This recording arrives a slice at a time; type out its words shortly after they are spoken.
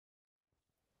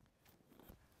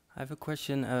I have a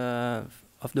question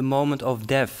of the moment of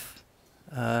death.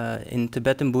 In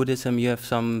Tibetan Buddhism, you have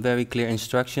some very clear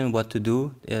instruction what to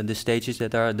do, the stages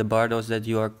that are the bardos that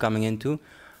you are coming into.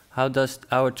 How does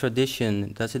our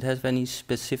tradition, does it have any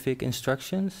specific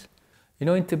instructions? You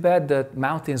know, in Tibet, the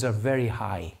mountains are very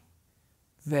high,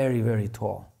 very, very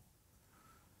tall.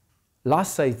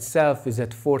 Lhasa itself is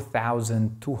at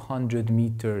 4,200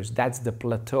 meters. That's the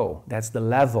plateau. That's the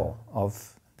level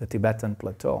of the Tibetan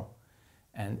plateau.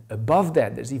 And above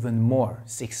that, there's even more,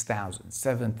 6,000,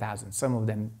 7,000, some of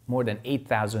them more than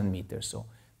 8,000 meters. So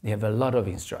they have a lot of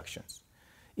instructions.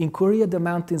 In Korea, the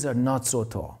mountains are not so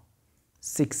tall,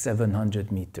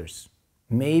 600-700 meters,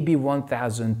 maybe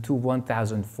 1,000 to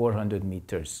 1,400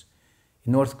 meters.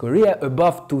 In North Korea,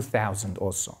 above 2,000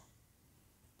 also.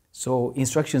 So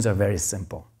instructions are very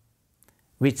simple,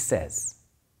 which says,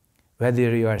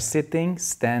 whether you are sitting,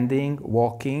 standing,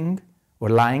 walking, or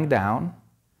lying down,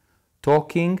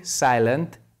 talking,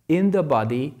 silent, in the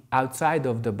body, outside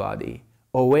of the body,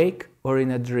 awake or in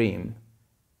a dream,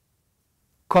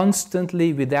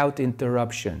 constantly without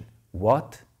interruption,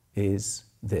 what is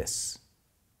this?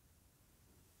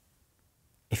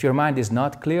 If your mind is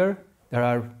not clear, there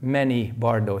are many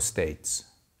bardo states.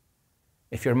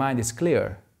 If your mind is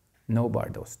clear, no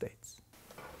bardo states.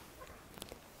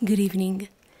 Good evening.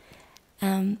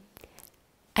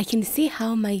 I can see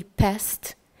how my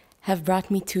past have brought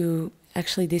me to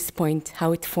actually this point,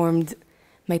 how it formed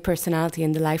my personality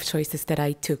and the life choices that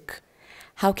I took.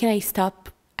 How can I stop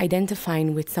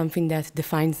identifying with something that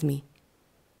defines me?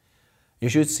 You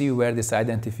should see where this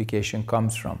identification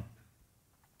comes from.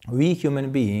 We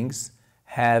human beings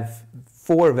have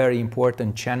 4 very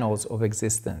important channels of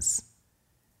existence: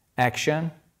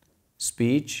 action,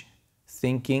 speech,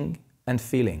 thinking, and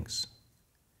feelings.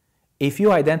 If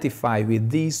you identify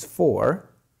with these 4,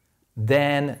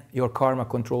 then your karma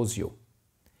controls you.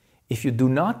 If you do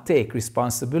not take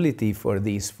responsibility for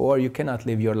these 4, you cannot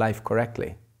live your life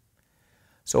correctly.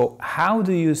 So how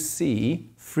do you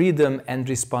see freedom and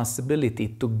responsibility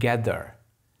together?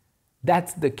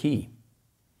 That's the key.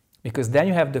 Because then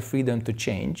you have the freedom to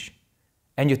change,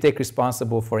 and you take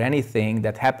responsibility for anything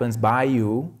that happens by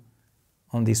you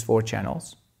on these 4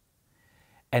 channels.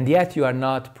 And yet you are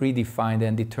not predefined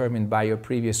and determined by your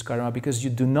previous karma because you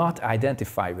do not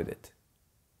identify with it.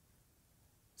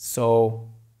 So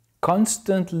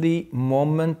constantly,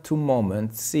 moment to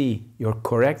moment, see your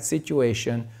correct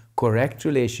situation, correct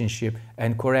relationship,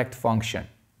 and correct function.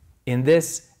 In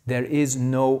this, there is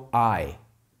no I.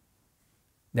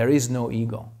 There is no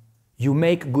ego. You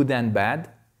make good and bad.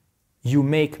 You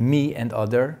make me and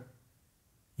other.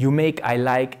 You make I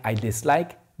like, I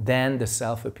dislike. Then the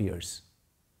self appears.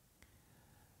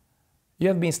 You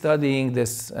have been studying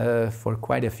this for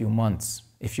quite a few months.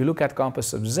 If you look at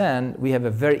Compass of Zen, we have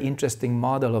a very interesting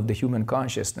model of the human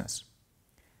consciousness.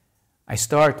 I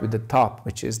start with the top,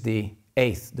 which is the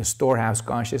 8th, the storehouse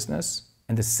consciousness,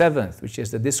 and the 7th, which is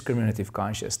the discriminative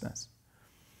consciousness.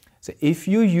 So if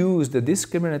you use the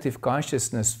discriminative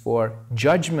consciousness for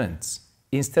judgments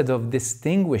instead of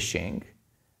distinguishing,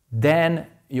 then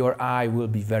your I will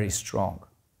be very strong.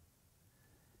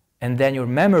 And then your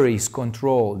memory is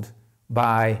controlled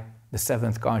by the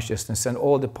 7th consciousness and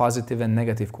all the positive and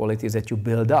negative qualities that you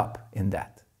build up in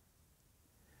that.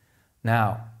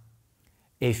 Now,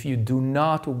 if you do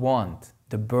not want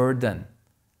the burden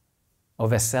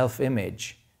of a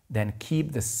self-image, then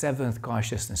keep the 7th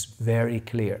consciousness very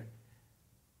clear.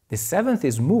 The 7th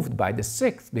is moved by the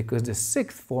 6th because the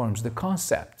 6th forms the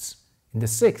concepts. In the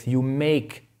 6th, you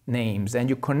make names and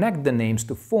you connect the names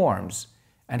to forms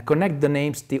and connect the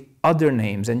names to other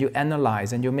names, and you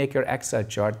analyze and you make your Excel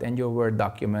chart and your Word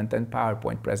document and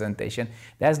PowerPoint presentation.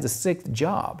 That's the 6th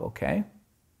job, okay?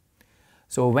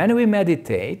 So when we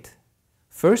meditate,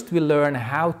 first we learn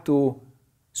how to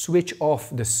switch off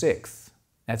the 6th.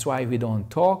 That's why we don't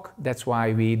talk. That's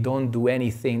why we don't do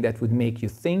anything that would make you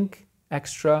think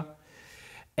extra.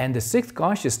 And the 6th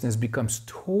consciousness becomes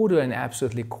totally and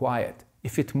absolutely quiet.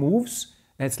 If it moves,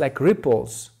 then it's like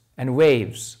ripples and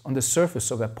waves on the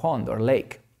surface of a pond or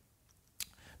lake.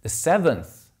 The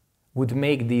 7th would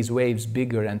make these waves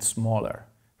bigger and smaller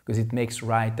because it makes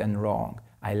right and wrong.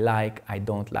 I like, I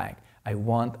don't like. I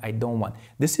want, I don't want.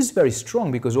 This is very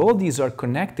strong because all these are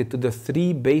connected to the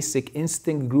 3 basic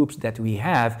instinct groups that we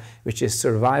have, which is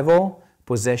survival,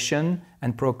 possession,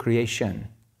 and procreation.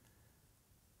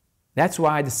 That's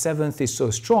why the 7th is so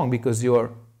strong, because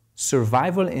your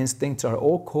survival instincts are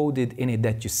all coded in it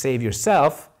that you save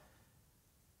yourself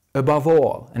above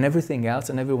all, and everything else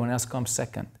and everyone else comes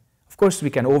second. Of course, we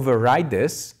can override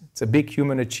this. It's a big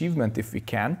human achievement if we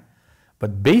can,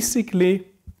 but basically,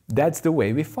 that's the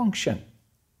way we function.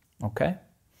 Okay?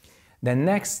 The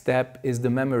next step is the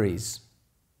memories.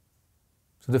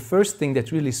 So the first thing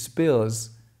that really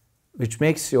spills, which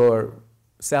makes your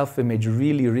self-image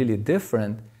really, really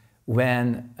different,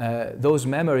 when those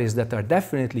memories that are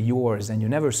definitely yours and you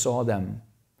never saw them,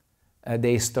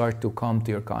 they start to come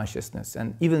to your consciousness.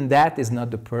 And even that is not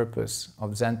the purpose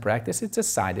of Zen practice, it's a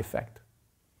side effect.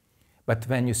 But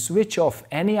when you switch off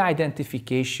any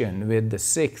identification with the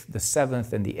 6th, the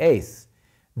 7th, and the 8th,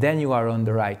 then you are on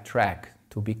the right track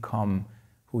to become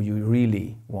who you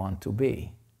really want to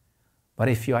be. But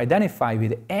if you identify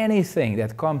with anything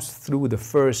that comes through the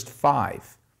first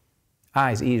 5,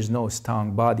 eyes, ears, nose,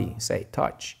 tongue, body, say,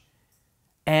 touch,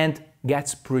 and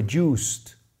gets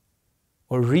produced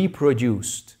or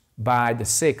reproduced by the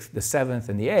 6th, the 7th,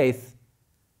 and the 8th,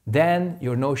 then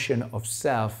your notion of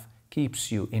self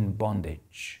keeps you in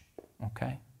bondage,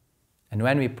 okay? And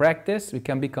when we practice, we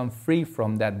can become free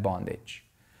from that bondage.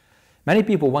 Many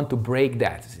people want to break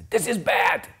that. This is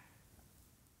bad.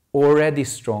 Already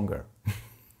stronger,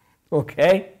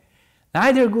 okay?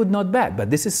 Neither good nor bad, but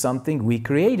this is something we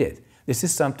created. This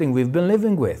is something we've been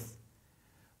living with.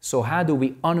 So how do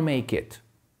we unmake it,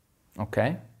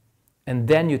 okay? And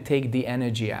then you take the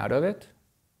energy out of it,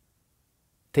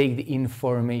 take the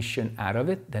information out of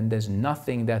it, then there's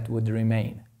nothing that would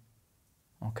remain,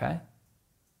 okay?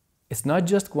 It's not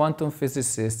just quantum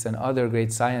physicists and other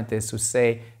great scientists who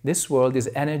say this world is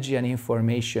energy and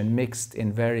information mixed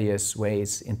in various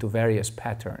ways into various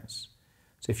patterns.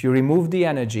 So if you remove the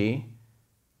energy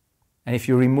and if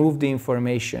you remove the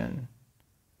information,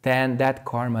 then that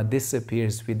karma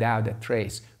disappears without a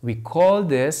trace. We call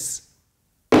this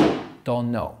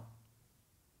don't know.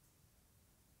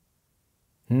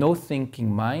 No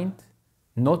thinking mind,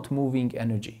 not moving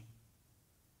energy.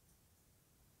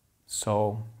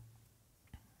 So,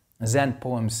 a Zen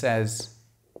poem says,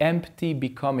 empty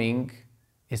becoming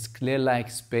is clear like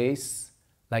space,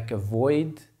 like a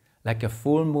void, like a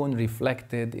full moon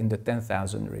reflected in the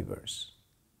 10,000 rivers.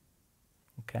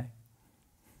 Okay?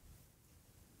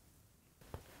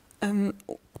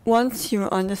 Once you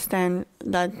understand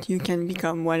that you can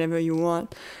become whatever you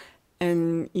want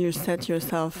and you set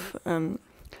yourself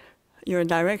your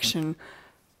direction,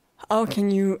 how can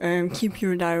you keep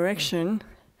your direction,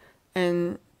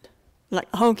 and like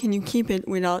how can you keep it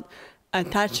without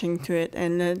attaching to it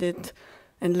and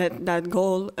let that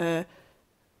goal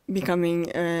becoming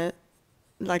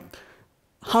like,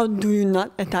 how do you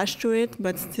not attach to it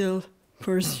but still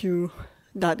pursue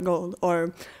that goal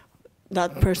or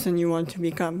that person you want to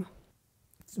become?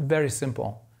 It's very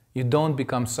simple. You don't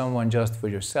become someone just for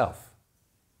yourself.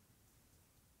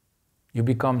 You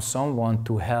become someone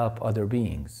to help other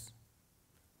beings.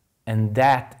 And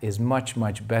that is much,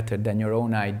 much better than your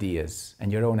own ideas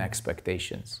and your own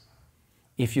expectations.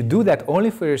 If you do that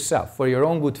only for yourself, for your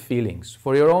own good feelings,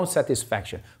 for your own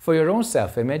satisfaction, for your own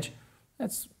self-image,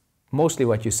 that's mostly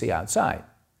what you see outside.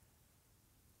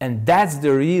 And that's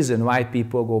the reason why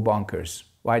people go bonkers,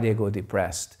 why they go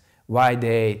depressed, why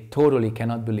they totally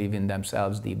cannot believe in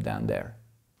themselves deep down there.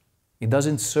 It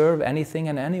doesn't serve anything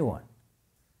and anyone.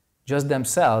 Just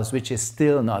themselves, which is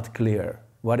still not clear.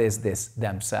 What is this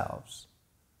themselves?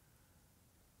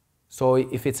 So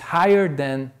if it's higher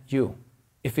than you,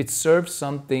 if it serves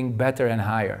something better and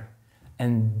higher,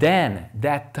 and then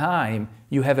that time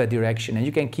you have a direction, and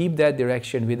you can keep that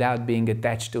direction without being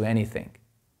attached to anything.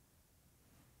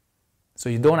 So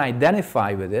you don't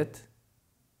identify with it,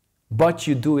 but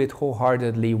you do it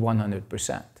wholeheartedly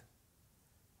 100%.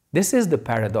 This is the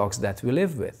paradox that we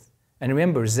live with. And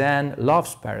remember, Zen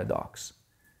loves paradox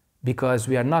because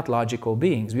we are not logical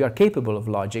beings. We are capable of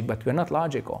logic, but we are not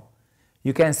logical.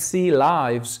 You can see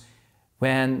lives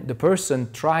when the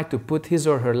person tried to put his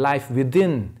or her life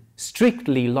within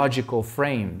strictly logical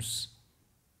frames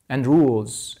and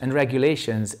rules and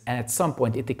regulations, and at some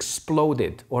point it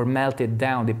exploded or melted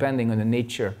down depending on the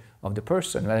nature of the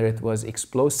person, whether it was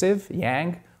explosive,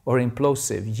 yang, or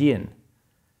implosive, yin.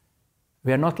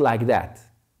 We are not like that.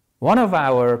 One of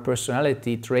our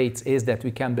personality traits is that we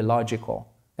can be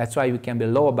logical. That's why we can be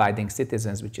law-abiding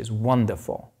citizens, which is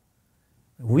wonderful.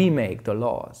 We make the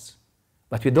laws,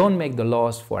 but we don't make the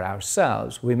laws for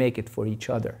ourselves, we make it for each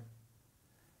other.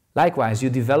 Likewise, you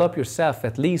develop yourself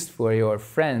at least for your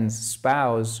friends,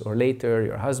 spouse, or later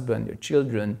your husband, your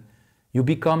children. You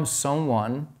become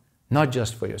someone not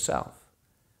just for yourself.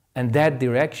 And that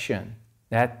direction,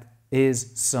 that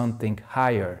is something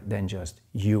higher than just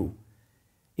you.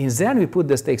 In Zen, we put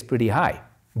the stakes pretty high.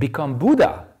 Become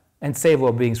Buddha and save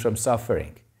all beings from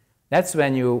suffering. That's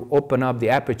when you open up the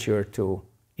aperture to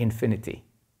infinity,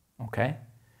 okay?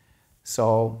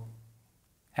 So,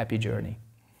 happy journey.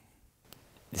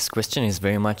 This question is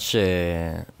very much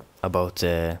about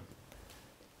Zen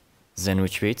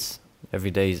retreats,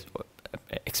 everyday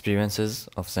experiences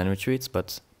of Zen retreats,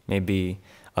 but maybe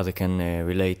others can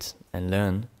relate and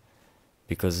learn,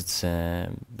 because it's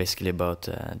basically about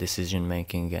decision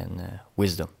making and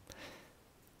wisdom.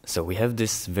 So we have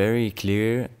this very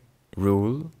clear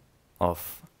rule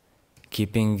of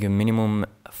keeping a minimum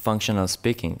functional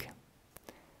speaking.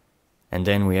 And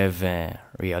then we have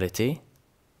reality.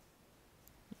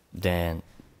 Then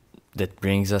that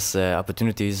brings us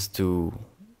opportunities to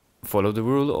follow the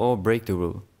rule or break the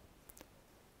rule.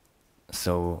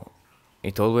 So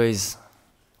it always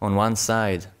on one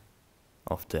side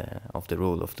of the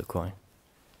rule of the coin.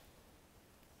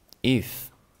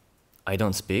 If I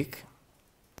don't speak,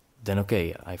 then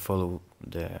okay, I follow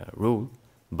the rule,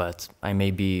 but I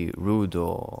may be rude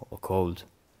or cold.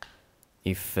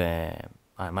 If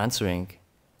I'm answering,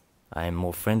 I'm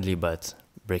more friendly but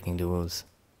breaking the rules.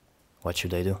 What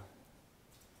should I do?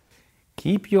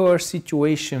 Keep your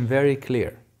situation very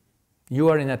clear. You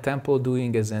are in a temple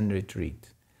doing a Zen retreat.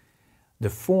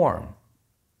 The form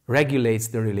regulates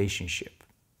the relationship.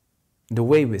 The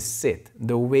way we sit,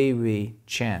 the way we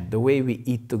chant, the way we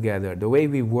eat together, the way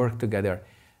we work together,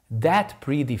 that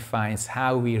predefines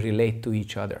how we relate to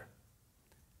each other.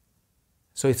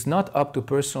 So it's not up to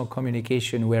personal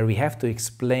communication where we have to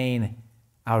explain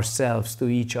ourselves to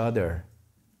each other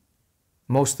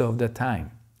most of the time,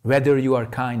 whether you are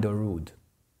kind or rude.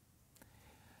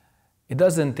 It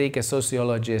doesn't take a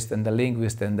sociologist and a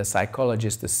linguist and a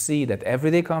psychologist to see that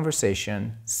everyday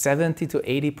conversation, 70 to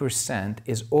 80%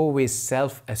 is always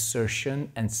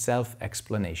self-assertion and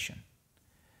self-explanation.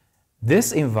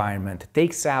 This environment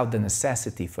takes out the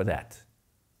necessity for that.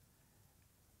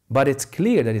 But it's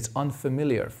clear that it's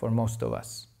unfamiliar for most of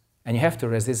us. And you have to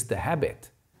resist the habit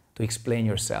to explain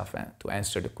yourself and to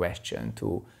answer the question,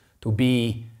 to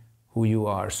be who you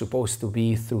are supposed to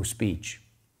be through speech.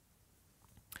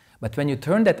 But when you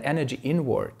turn that energy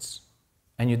inwards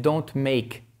and you don't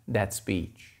make that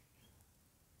speech,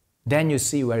 then you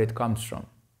see where it comes from.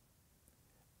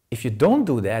 If you don't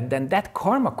do that, then that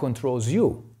karma controls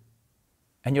you.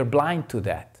 And you're blind to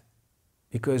that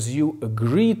because you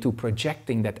agree to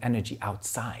projecting that energy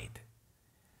outside.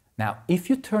 Now, if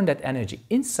you turn that energy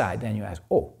inside, then you ask,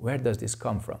 oh, where does this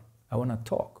come from? I want to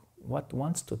talk. What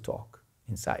wants to talk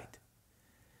inside?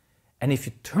 And if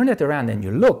you turn it around and you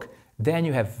look, then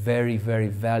you have very, very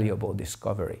valuable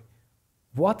discovery.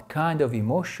 What kind of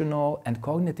emotional and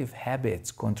cognitive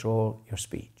habits control your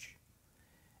speech?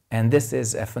 And this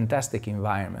is a fantastic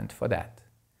environment for that.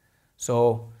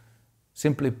 So,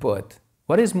 simply put,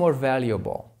 what is more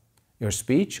valuable, your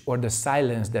speech or the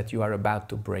silence that you are about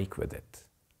to break with it?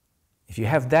 If you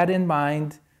have that in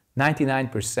mind,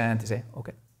 99% say,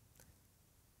 okay,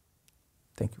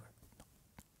 thank you.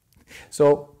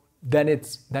 So then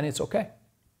it's okay.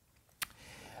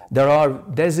 There are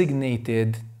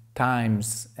designated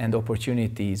times and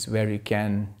opportunities where you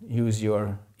can use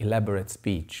your elaborate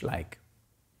speech, like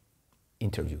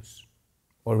interviews,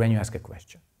 or when you ask a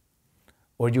question,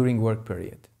 or during work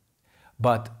period.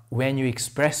 But when you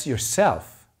express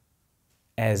yourself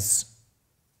as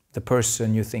the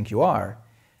person you think you are,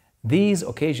 these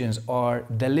occasions are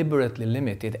deliberately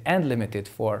limited and limited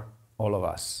for all of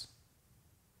us.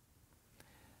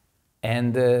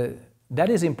 And that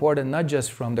is important not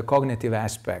just from the cognitive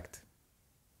aspect,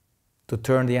 to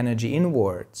turn the energy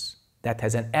inwards. That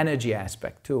has an energy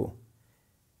aspect too.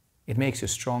 It makes you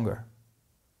stronger.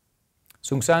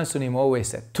 Sunim always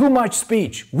said, too much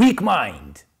speech, weak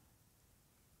mind.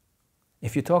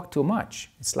 If you talk too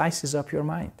much, it slices up your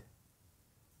mind.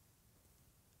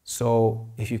 So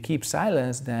if you keep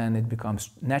silence, then it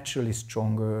becomes naturally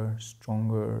stronger,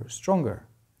 stronger, stronger.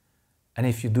 And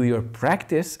if you do your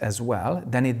practice as well,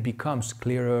 then it becomes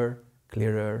clearer,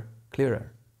 clearer,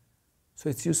 clearer. So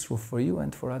it's useful for you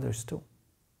and for others too.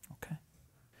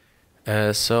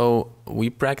 Okay. So we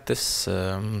practice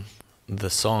the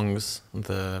songs,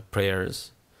 the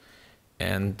prayers,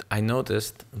 and I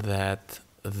noticed that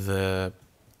the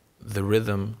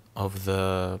rhythm of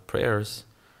the prayers,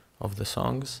 of the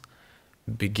songs,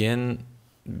 began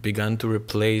to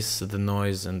replace the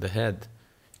noise in the head.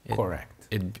 Correct.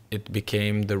 It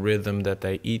became the rhythm that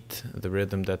I eat, the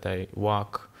rhythm that I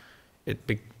walk. It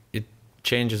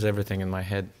changes everything in my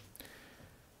head.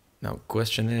 Now,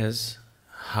 question is,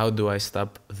 how do I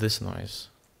stop this noise?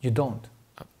 You don't.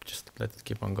 Just let it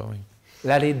keep on going.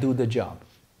 Let it do the job,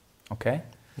 okay?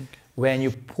 When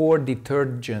you pour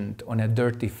detergent on a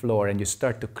dirty floor and you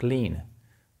start to clean,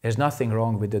 there's nothing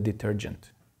wrong with the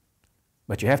detergent.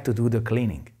 But you have to do the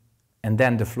cleaning, and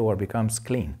then the floor becomes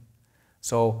clean.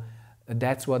 So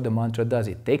That's what the mantra does.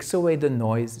 It takes away the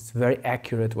noise. It's very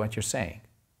accurate what you're saying.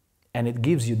 And it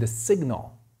gives you the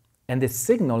signal. And the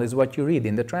signal is what you read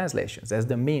in the translations as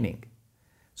the meaning.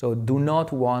 So do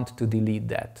not want to delete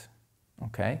that,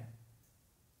 okay?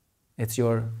 It's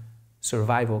your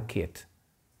survival kit.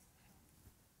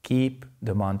 Keep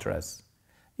the mantras.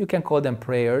 You can call them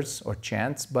prayers or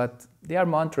chants, but they are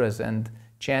mantras, and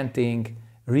chanting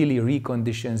really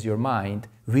reconditions your mind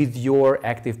with your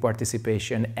active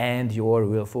participation and your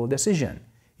willful decision.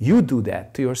 You do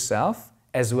that to yourself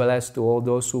as well as to all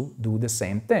those who do the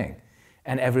same thing.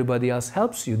 And everybody else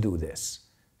helps you do this.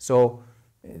 So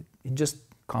it just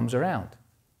comes around.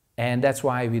 And that's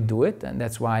why we do it, and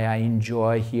that's why I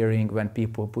enjoy hearing when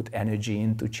people put energy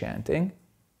into chanting,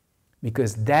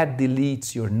 because that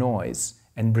deletes your noise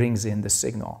and brings in the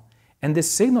signal. And this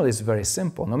signal is very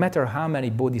simple. No matter how many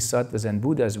bodhisattvas and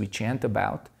Buddhas we chant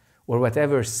about, or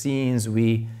whatever scenes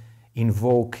we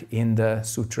invoke in the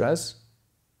sutras,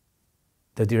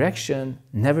 the direction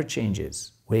never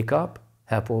changes. Wake up,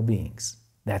 help all beings.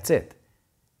 That's it.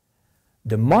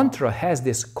 The mantra has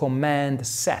this command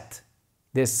set,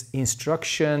 this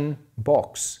instruction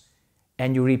box,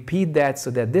 and you repeat that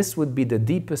so that this would be the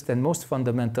deepest and most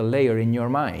fundamental layer in your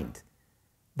mind,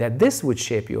 that this would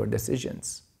shape your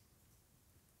decisions,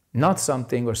 not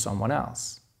something or someone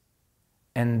else.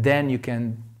 And then you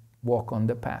can walk on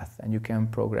the path and you can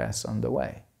progress on the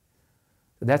way.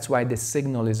 So that's why this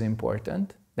signal is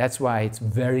important. That's why it's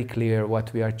very clear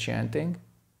what we are chanting.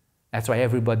 That's why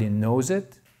everybody knows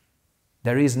it.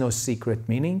 There is no secret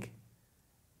meaning.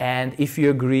 And if you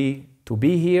agree to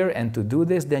be here and to do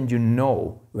this, then you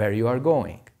know where you are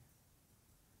going.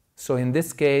 So in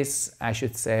this case, I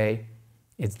should say,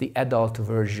 it's the adult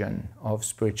version of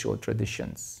spiritual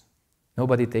traditions.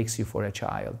 Nobody takes you for a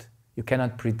child. You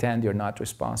cannot pretend you're not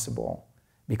responsible,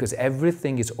 because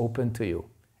everything is open to you.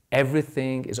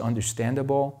 Everything is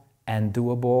understandable and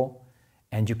doable,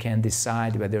 and you can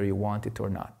decide whether you want it or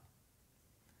not.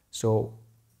 So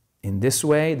in this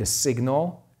way, the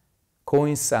signal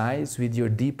coincides with your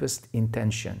deepest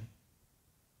intention.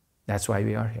 That's why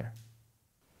we are here.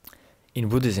 In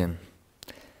Buddhism,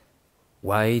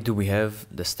 why do we have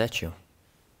the statue?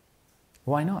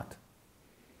 Why not?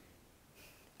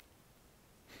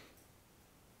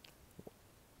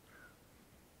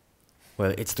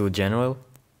 Well, it's too general.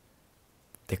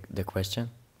 The question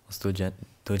was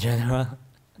too general.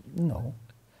 No.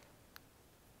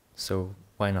 So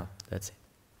why not? That's it.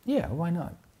 Yeah, why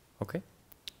not? Okay.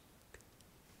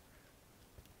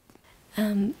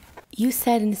 You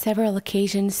said in several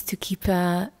occasions to keep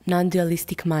a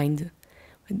non-dualistic mind.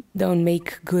 Don't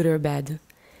make good or bad.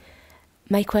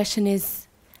 My question is,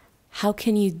 how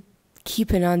can you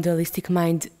keep a non-dualistic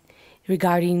mind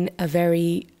regarding a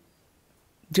very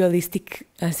dualistic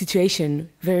situation,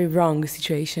 very wrong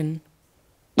situation?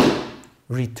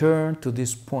 Return to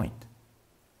this point.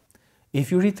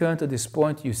 If you return to this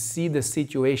point, you see the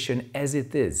situation as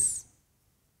it is.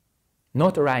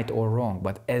 Not right or wrong,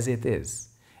 but as it is.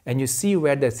 And you see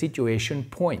where that situation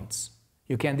points.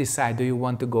 You can decide, do you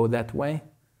want to go that way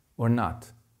or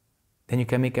not? Then you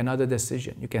can make another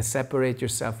decision. You can separate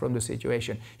yourself from the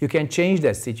situation. You can change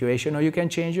that situation, or you can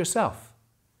change yourself.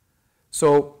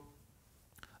 So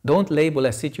don't label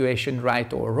a situation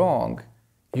right or wrong.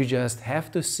 You just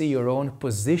have to see your own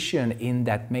position in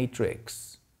that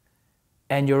matrix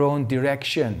and your own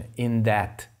direction in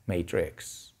that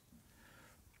matrix.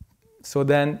 So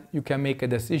then you can make a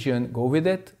decision, go with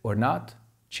it or not,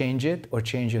 change it or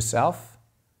change yourself.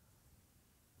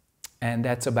 And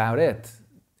that's about it.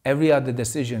 Every other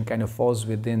decision kind of falls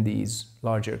within these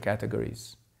larger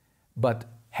categories. But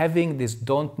having this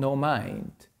don't know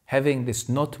mind, having this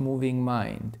not moving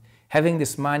mind, having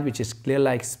this mind which is clear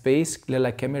like space, clear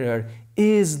like a mirror,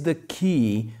 is the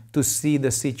key to see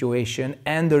the situation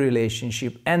and the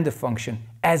relationship and the function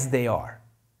as they are.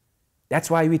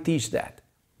 That's why we teach that.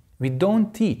 We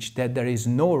don't teach that there is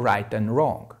no right and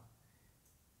wrong.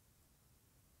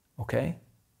 Okay?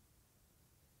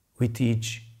 We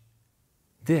teach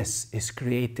this is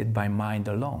created by mind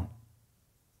alone.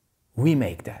 We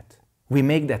make that. We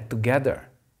make that together.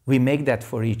 We make that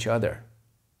for each other.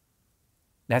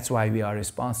 That's why we are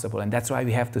responsible, and that's why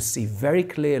we have to see very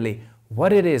clearly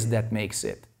what it is that makes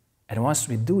it. And once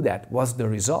we do that, what's the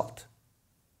result?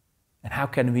 And how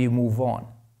can we move on?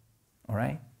 All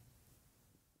right?